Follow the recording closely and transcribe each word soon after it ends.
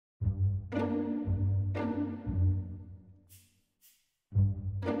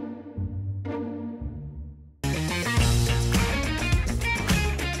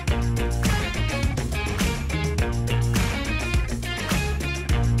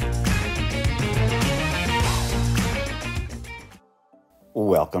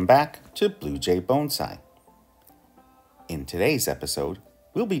Welcome back to Blue Jay Bonsai. In today's episode,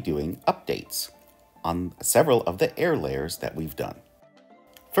 we'll be doing updates on several of the air layers that we've done.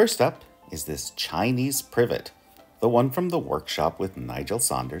 First up is this Chinese Privet, the one from the workshop with Nigel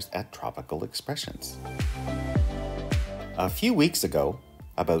Saunders at Tropical Expressions. A few weeks ago,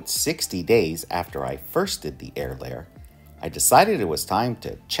 about 60 days after I first did the air layer, I decided it was time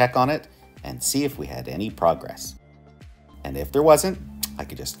to check on it and see if we had any progress. And if there wasn't, I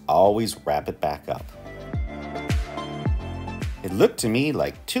could just always wrap it back up. It looked to me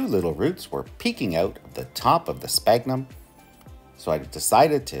like two little roots were peeking out of the top of the sphagnum, so I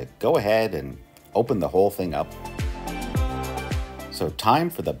decided to go ahead and open the whole thing up. So time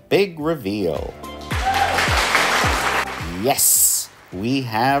for the big reveal. Yes, we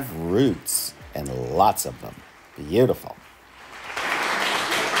have roots, and lots of them. Beautiful.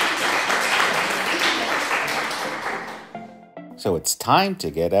 So it's time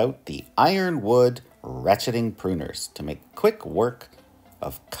to get out the ironwood ratcheting pruners to make quick work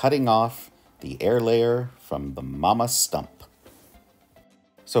of cutting off the air layer from the mama stump.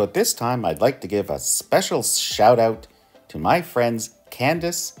 So at this time, I'd like to give a special shout out to my friends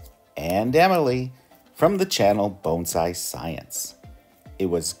Candace and Emily from the channel Bonsai Science. It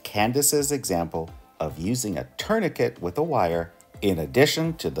was Candace's example of using a tourniquet with a wire in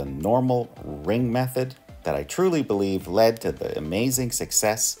addition to the normal ring method that I truly believe led to the amazing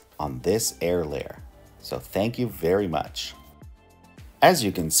success on this air layer. So thank you very much. As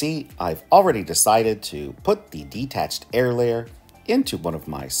you can see, I've already decided to put the detached air layer into one of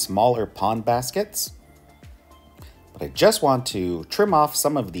my smaller pond baskets. But I just want to trim off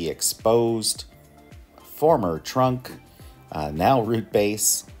some of the exposed former trunk, now root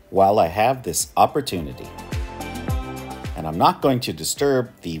base, while I have this opportunity. And I'm not going to disturb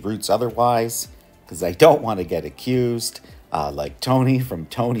the roots otherwise, because I don't want to get accused, like Tony from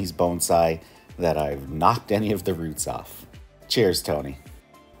Tony's Bonsai, that I've knocked any of the roots off. Cheers, Tony.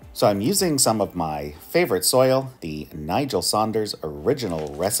 So I'm using some of my favorite soil, the Nigel Saunders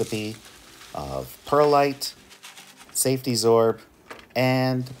original recipe of perlite, safety zorb,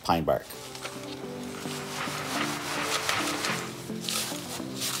 and pine bark.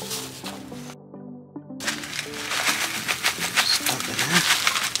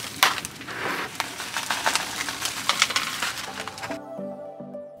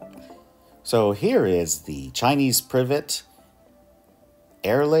 So here is the Chinese Privet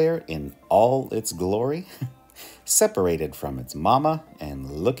air layer in all its glory, separated from its mama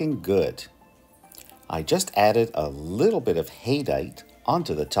and looking good. I just added a little bit of haydite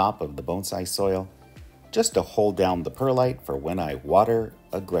onto the top of the bonsai soil just to hold down the perlite for when I water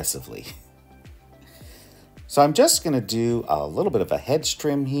aggressively. So I'm just going to do a little bit of a hedge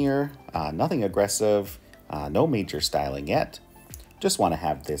trim here, nothing aggressive, no major styling yet. Just want to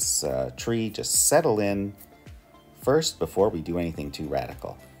have this tree just settle in first before we do anything too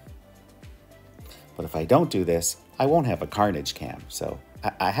radical. But if I don't do this, I won't have a carnage cam, so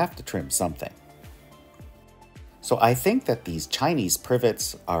I have to trim something. So I think that these Chinese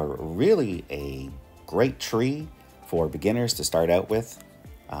privets are really a great tree for beginners to start out with.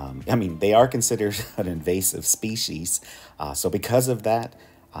 I mean, they are considered an invasive species, so because of that,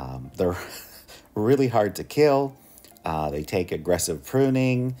 they're really hard to kill. They take aggressive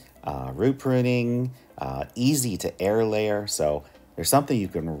pruning, root pruning, easy to air layer. So there's something you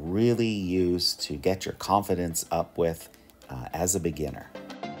can really use to get your confidence up with as a beginner.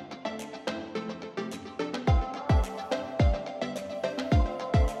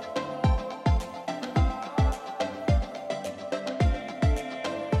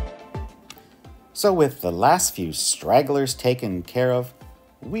 So with the last few stragglers taken care of,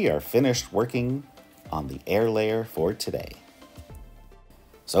 we are finished working on the air layer for today.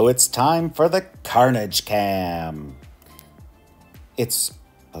 So it's time for the carnage cam. It's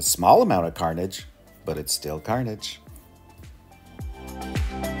a small amount of carnage, but it's still carnage.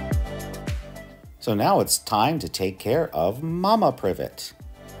 So now it's time to take care of Mama Privet.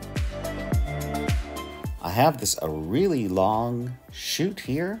 I have this a really long shoot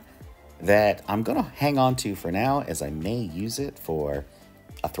here that I'm gonna hang on to for now, as I may use it for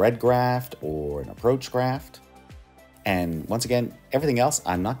a thread graft or an approach graft. And once again, everything else,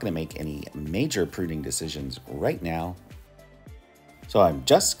 I'm not going to make any major pruning decisions right now. So I'm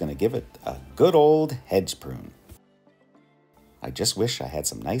just going to give it a good old hedge prune. I just wish I had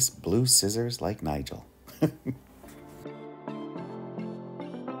some nice blue scissors like Nigel.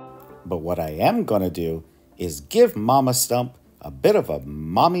 But what I am going to do is give Mama Stump a bit of a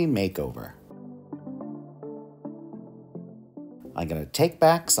mommy makeover. I'm going to take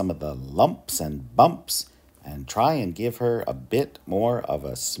back some of the lumps and bumps and try and give her a bit more of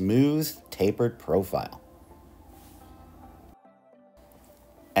a smooth, tapered profile.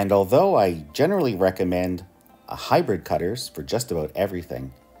 And although I generally recommend hybrid cutters for just about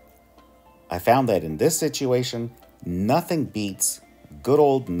everything, I found that in this situation, nothing beats good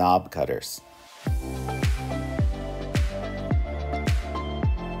old knob cutters.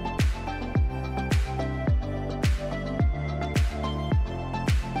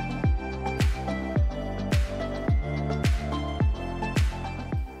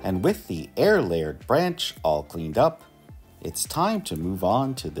 And with the air-layered branch all cleaned up, it's time to move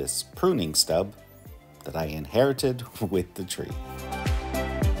on to this pruning stub that I inherited with the tree.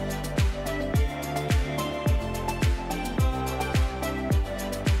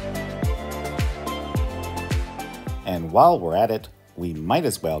 And while we're at it, we might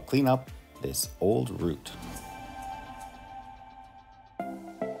as well clean up this old root.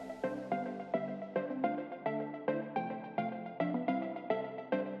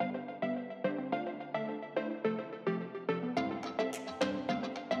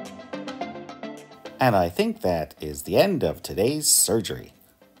 And I think that is the end of today's surgery.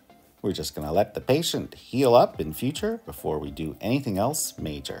 We're just going to let the patient heal up in future before we do anything else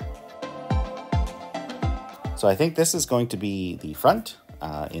major. So I think this is going to be the front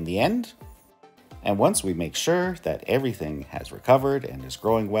in the end. And once we make sure that everything has recovered and is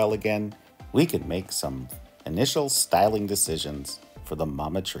growing well again, we can make some initial styling decisions for the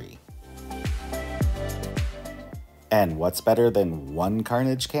mama tree. And what's better than one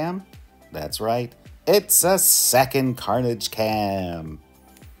carnage cam? That's right. It's a second carnage cam.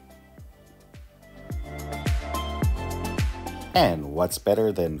 And what's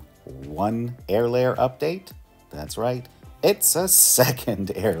better than one air layer update? That's right. It's a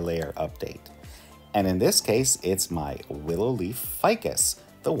second air layer update. And in this case, it's my Willow Leaf Ficus,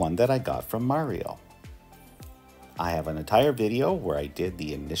 the one that I got from Mario. I have an entire video where I did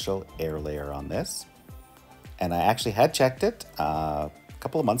the initial air layer on this. And I actually had checked it a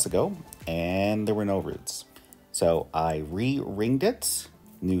couple of months ago, and there were no roots. So I re-ringed it,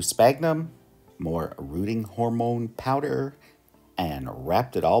 new sphagnum, more rooting hormone powder, and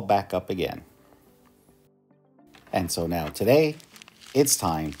wrapped it all back up again. And so now today, it's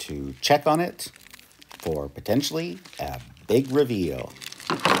time to check on it for potentially a big reveal.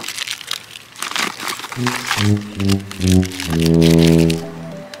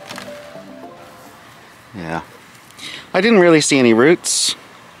 Yeah, I didn't really see any roots,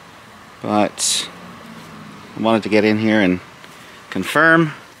 but I wanted to get in here and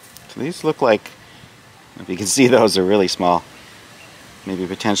confirm. So these look like, if you can see, those are really small. Maybe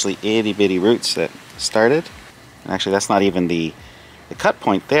potentially itty bitty roots that started. And actually, that's not even the cut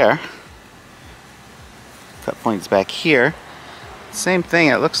point there. Cut point's back here. Same thing,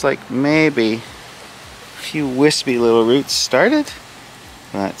 it looks like maybe a few wispy little roots started,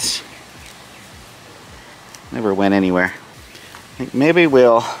 but never went anywhere. I think maybe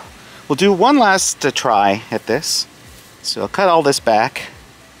we'll do one last try at this. So I'll cut all this back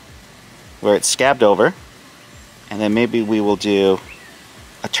where it's scabbed over, and then maybe we will do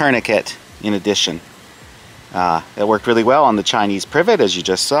a tourniquet in addition. That worked really well on the Chinese Privet, as you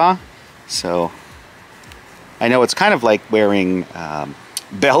just saw. So I know it's kind of like wearing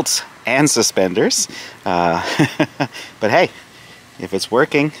belts and suspenders, but hey, if it's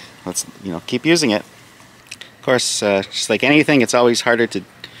working, let's keep using it. Of course, just like anything, it's always harder to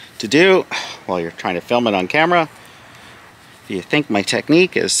do while you're trying to film it on camera. If you think my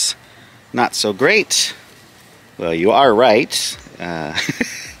technique is not so great, well, you are right.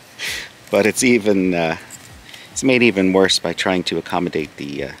 But it's made even worse by trying to accommodate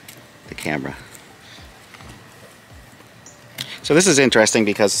the camera. So this is interesting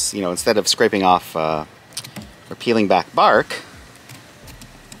because, instead of scraping off or peeling back bark,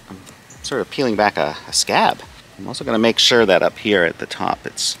 I'm sort of peeling back a scab. I'm also going to make sure that up here at the top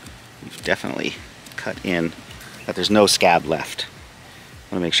we've definitely cut in, that there's no scab left.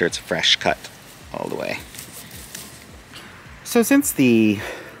 I want to make sure it's a fresh cut all the way. So since the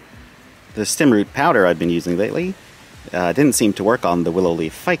stem root powder I've been using lately didn't seem to work on the Willow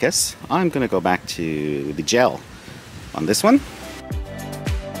Leaf Ficus, I'm going to go back to the gel on this one.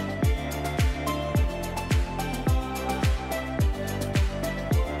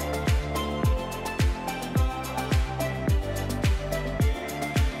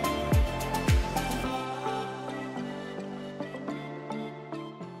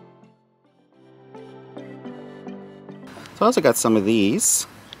 So I also got some of these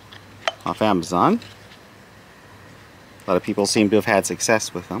off Amazon. A lot of people seem to have had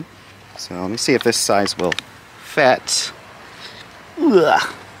success with them. So let me see if this size will fit.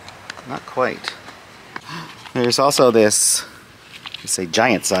 Ugh, not quite. There's also this, let's say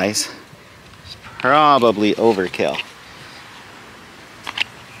giant size. It's probably overkill.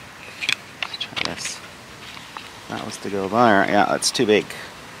 Let's try this. That was to go there. Yeah, that's too big.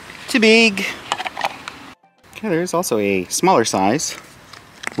 Too big. Okay, there's also a smaller size,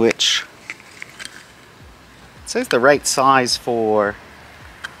 which it says the right size for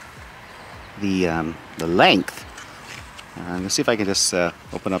the length. Let's see if I can just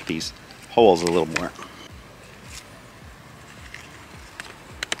open up these holes a little more.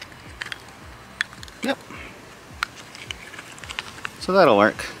 Yep. So that'll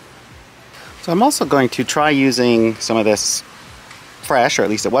work. So I'm also going to try using some of this fresh, or at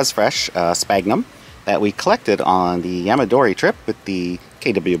least it was fresh, sphagnum that we collected on the Yamadori trip with the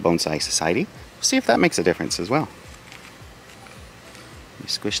KW Bonsai Society. See if that makes a difference as well. You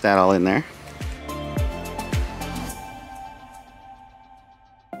squish that all in there.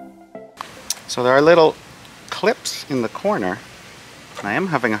 So there are little clips in the corner, and I am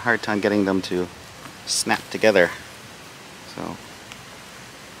having a hard time getting them to snap together. So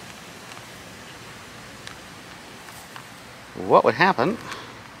what would happen?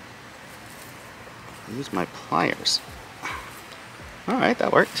 Use my pliers. Alright,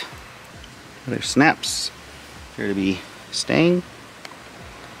 that worked. Their snaps appear to be staying.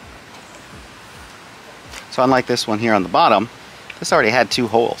 So unlike this one here on the bottom, this already had 2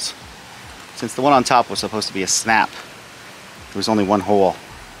 holes. Since the one on top was supposed to be a snap, there was only 1 hole.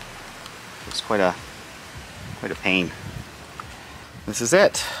 It's quite a pain. This is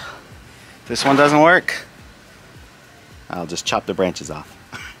it. If this one doesn't work, I'll just chop the branches off.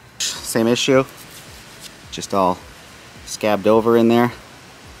 Same issue, just all scabbed over in there.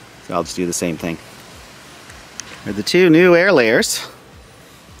 So I'll just do the same thing. Here are the 2 new air layers.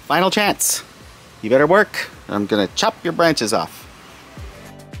 Final chance. You better work. I'm gonna chop your branches off.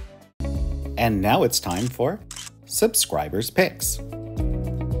 And now it's time for Subscribers Picks.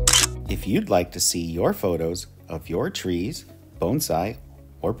 If you'd like to see your photos of your trees, bonsai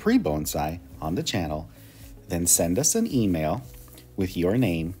or pre-bonsai on the channel, then send us an email with your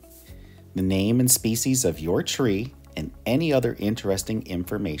name, the name and species of your tree, and any other interesting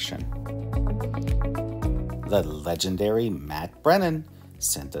information. The legendary Matt Brennan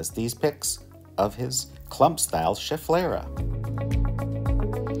sent us these pics of his clump-style Schefflera.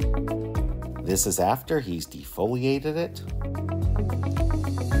 This is after he's defoliated it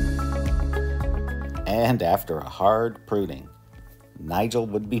and after a hard pruning. Nigel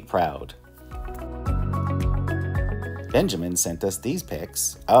would be proud. Benjamin sent us these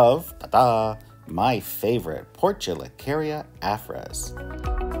pics of, ta-da, my favorite Portulacaria afras.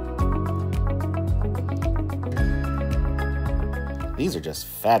 These are just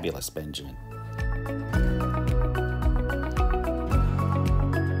fabulous, Benjamin.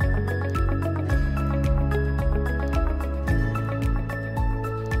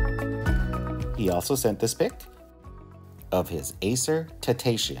 He also sent this pic of his Acer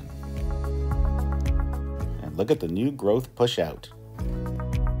Tetatian. And look at the new growth push out.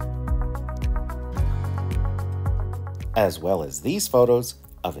 As well as these photos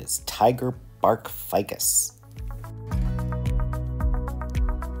of his Tiger Bark Ficus.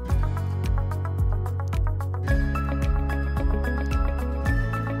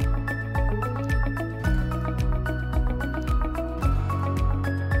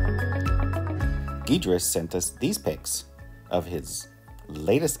 Idris sent us these pics of his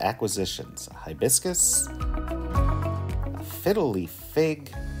latest acquisitions, a hibiscus, a fiddle leaf fig,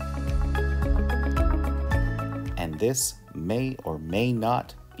 and this may or may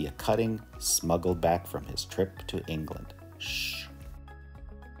not be a cutting smuggled back from his trip to England. Shh.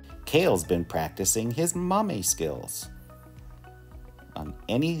 Kale's been practicing his mame skills on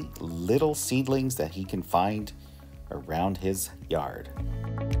any little seedlings that he can find around his yard.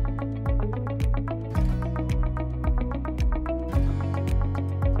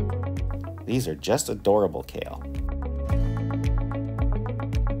 These are just adorable, Kale.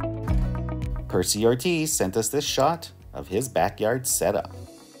 Percy Ortiz sent us this shot of his backyard setup.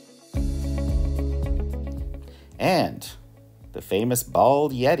 And the famous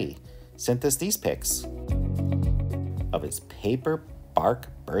Bald Yeti sent us these pics of his paper bark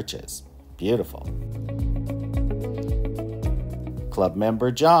birches. Beautiful. Club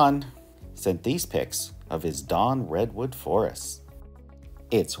member John sent these pics of his Dawn redwood forests.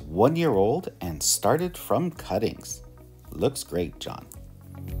 It's 1 year old and started from cuttings. Looks great, John.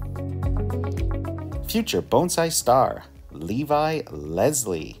 Future bonsai star Levi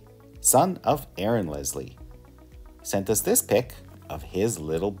Leslie, son of Aaron Leslie, sent us this pic of his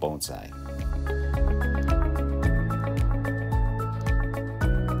little bonsai.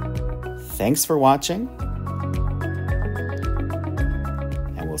 Thanks for watching,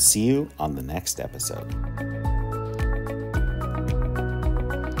 and we'll see you on the next episode.